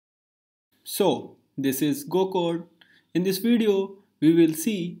So, this is GoCode. In this video, we will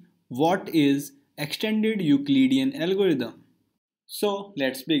see what is extended Euclidean algorithm. So,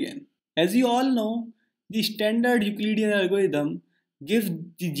 let's begin. As you all know, the standard Euclidean algorithm gives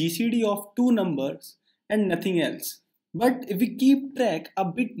the GCD of two numbers and nothing else. But if we keep track a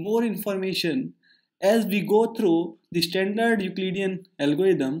bit more information as we go through the standard Euclidean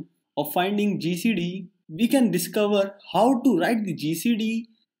algorithm of finding GCD, we can discover how to write the GCD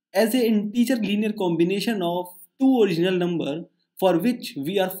as an integer linear combination of two original number for which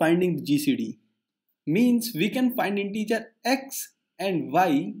we are finding the GCD. Means we can find integer x and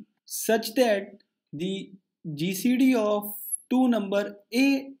y such that the GCD of two number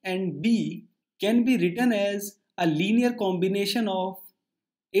a and b can be written as a linear combination of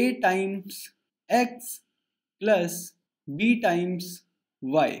a times x plus b times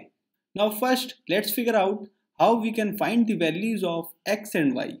y. Now first let's figure out how we can find the values of x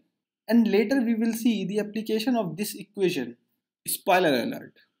and y, and later we will see the application of this equation. Spoiler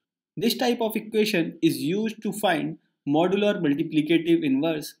alert. This type of equation is used to find modular multiplicative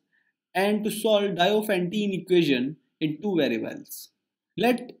inverse and to solve Diophantine equation in two variables.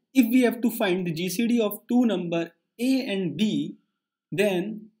 If we have to find the GCD of two number a and b,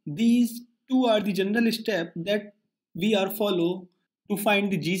 then these two are the general step that we are follow to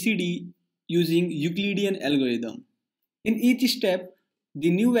find the GCD using Euclidean algorithm. In each step, the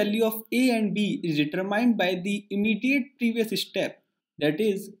new value of a and b is determined by the immediate previous step. That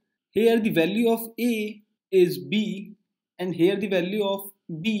is, here the value of a is b and here the value of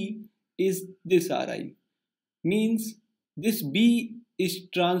b is this Ri. Means this b is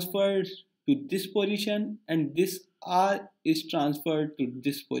transferred to this position and this r is transferred to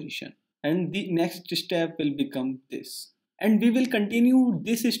this position, and the next step will become this. And we will continue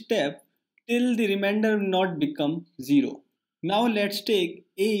this step till the remainder not become 0. Now let's take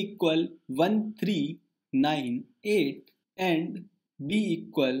a equal 1, 3, 9, 8 and b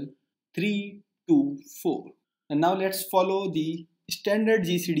equal 3, 2, 4. And now let's follow the standard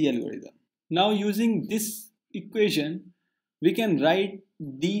GCD algorithm. Now using this equation, we can write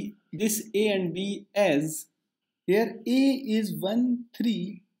this a and b as, here a is 1,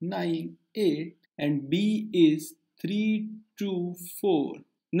 3, 9, 8 and b is 3, 2, 4.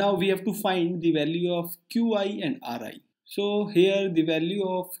 Now we have to find the value of qi and ri. So here the value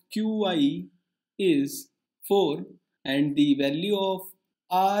of qi is 4 and the value of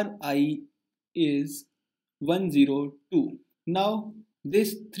ri is 102. Now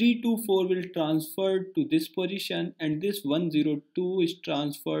this 324 will transfer to this position and this 102 is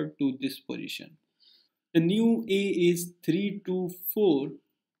transferred to this position. The new a is 324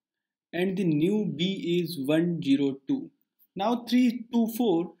 and the new b is 102. Now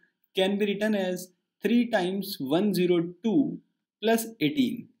 324 can be written as 3 times 102 plus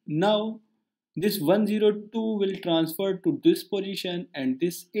 18. Now this 102 will transfer to this position and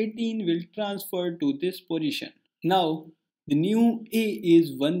this 18 will transfer to this position. Now the new a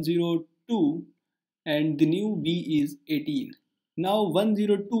is 102 and the new b is 18. Now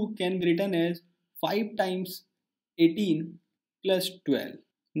 102 can be written as 5 times 18 plus 12.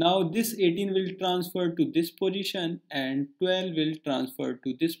 Now this 18 will transfer to this position and 12 will transfer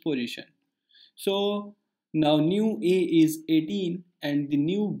to this position. So now new a is 18 and the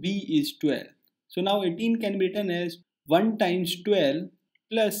new b is 12. So now 18 can be written as 1 times 12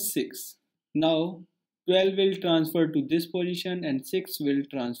 plus 6. Now 12 will transfer to this position and 6 will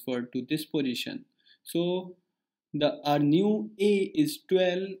transfer to this position. So our new a is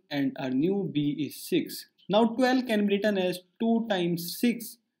 12 and our new b is 6. Now 12 can be written as 2 times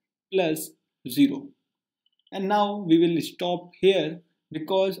 6 plus 0. And now we will stop here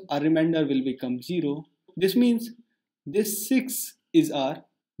because our remainder will become 0. This means this 6 is our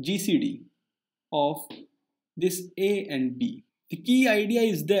GCD of this a and b. The key idea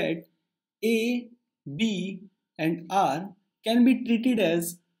is that a, b and r can be treated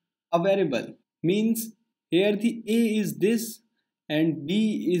as a variable. Means here the a is this and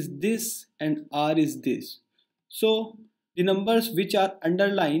b is this and r is this. So the numbers which are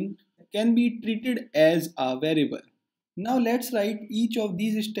underlined can be treated as a variable. Now let's write each of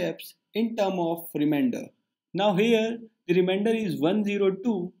these steps in terms of remainder. Now here the remainder is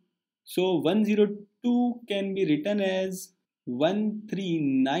 102. So 102 can be written as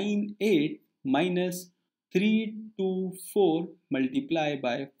 1398 minus 324 multiplied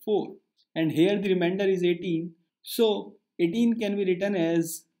by 4. And here the remainder is 18. So 18 can be written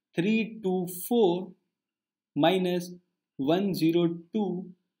as 324 minus 102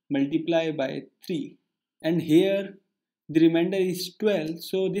 multiplied by 3. And here the remainder is 12.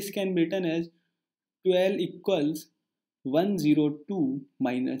 So this can be written as 12 equals 102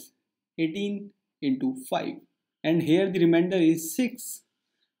 minus 18 into 5. And here the remainder is 6.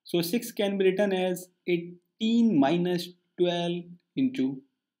 So 6 can be written as 18 minus 12 into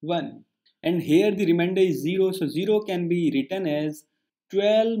 1. And here the remainder is 0. So 0 can be written as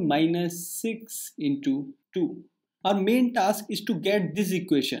 12 minus 6 into 2. Our main task is to get this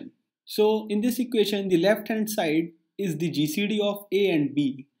equation. So in this equation, the left hand side is the GCD of A and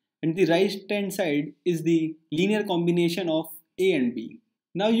B, and the right hand side is the linear combination of A and B.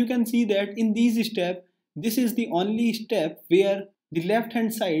 Now you can see that in these steps, this is the only step where the left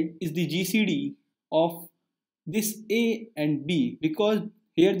hand side is the GCD of this A and B, because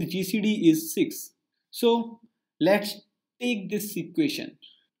here the GCD is 6. So let's take this equation.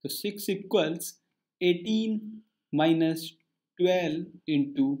 So 6 equals 18 minus 12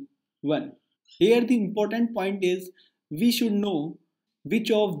 into 1. Here the important point is we should know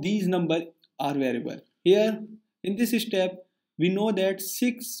which of these numbers are variable. Here in this step we know that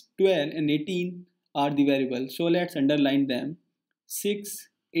 6, 12 and 18 are the variables. So let's underline them. 6,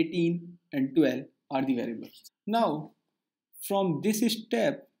 18 and 12 are the variables. Now from this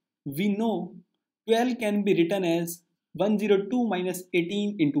step we know 12 can be written as 102 minus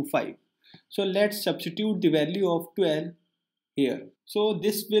 18 into 5. So let's substitute the value of 12 here. So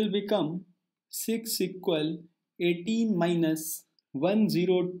this will become 6 equal 18 minus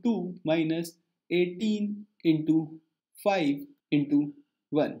 102 minus 18 into 5 into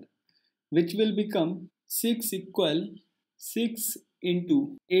 1, which will become 6 equal 6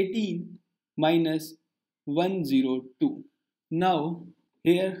 into 18 minus 102. Now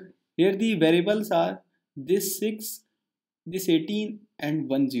here the variables are this 6, this 18 and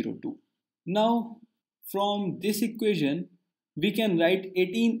 102. Now from this equation we can write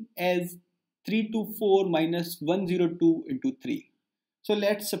 18 as 3 to 4 minus 102 into 3. So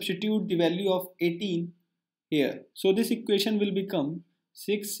let's substitute the value of 18 here. So this equation will become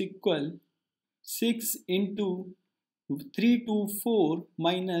 6 equal 6 into 3 to 4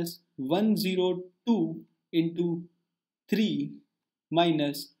 minus 102 into 3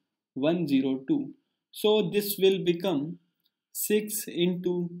 minus 102. So this will become 6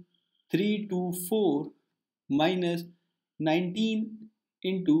 into 3 to 4 minus 19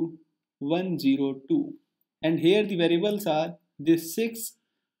 into 102. And here the variables are this 6,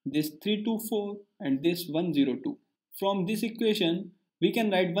 this 3 to 4 and this 102. From this equation we can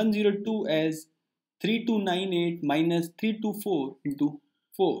write 102 as 3298 minus 324 into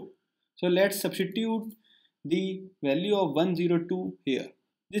 4. So let's substitute the value of 102 here.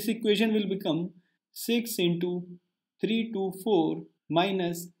 This equation will become 6 into 324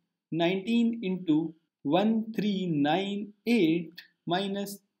 minus 19 into 1398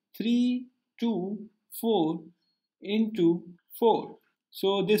 minus 324 into 4.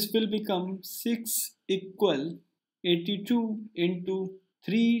 So this will become 6 equal 82 into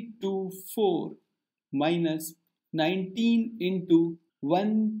 324 minus 19 into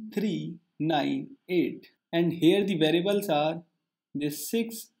 1398. And here the variables are this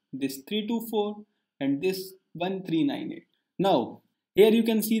 6, this 324 and this 1398. Now here you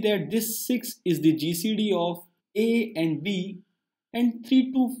can see that this 6 is the GCD of A and B, and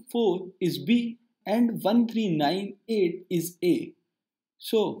 324 is B and 1398 is A.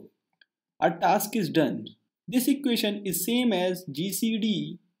 So our task is done. This equation is same as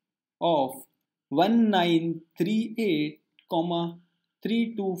GCD of 1938,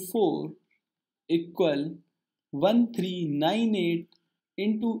 324 equal 1398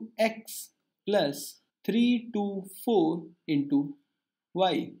 into X plus 324 into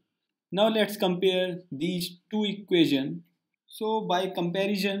Y. Now let's compare these two equations. So by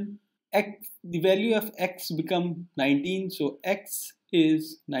comparison, the value of X become 19. So X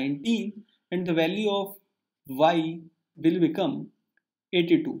is 19 and the value of Y will become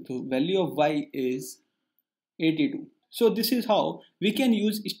 82. So value of Y is 82. So this is how we can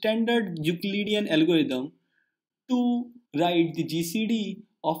use standard Euclidean algorithm to write the GCD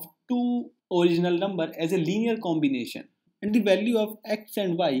of two original number as a linear combination, and the value of X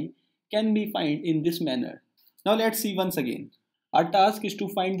and Y can be found in this manner. Now let's see once again. Our task is to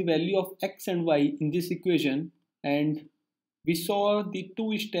find the value of X and Y in this equation, and we saw the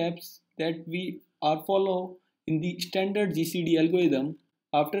two steps that we are follow in the standard GCD algorithm.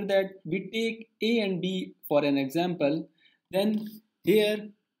 After that we take A and B for an example. Then here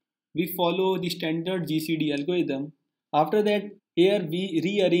we follow the standard GCD algorithm. After that here we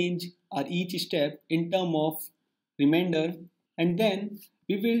rearrange our each step in terms of remainder, and then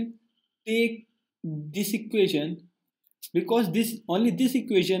we will take this equation, because only this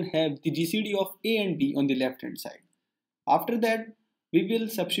equation have the GCD of A and B on the left hand side. After that we will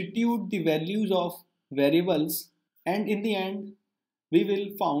substitute the values of variables, and in the end we will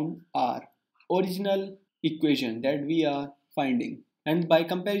found our original equation that we are finding, and by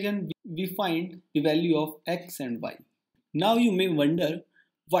comparison we find the value of x and y. Now you may wonder,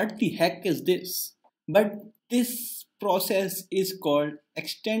 what the heck is this? But this process is called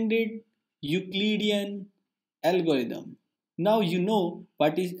extended Euclidean algorithm. Now you know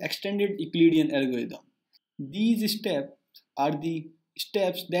what is extended Euclidean algorithm. These steps are the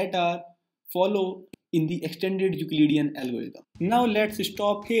steps that are followed in the extended Euclidean algorithm. Now let's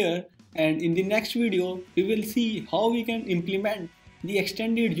stop here, and in the next video we will see how we can implement the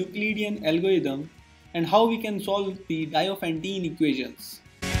extended Euclidean algorithm and how we can solve the Diophantine equations.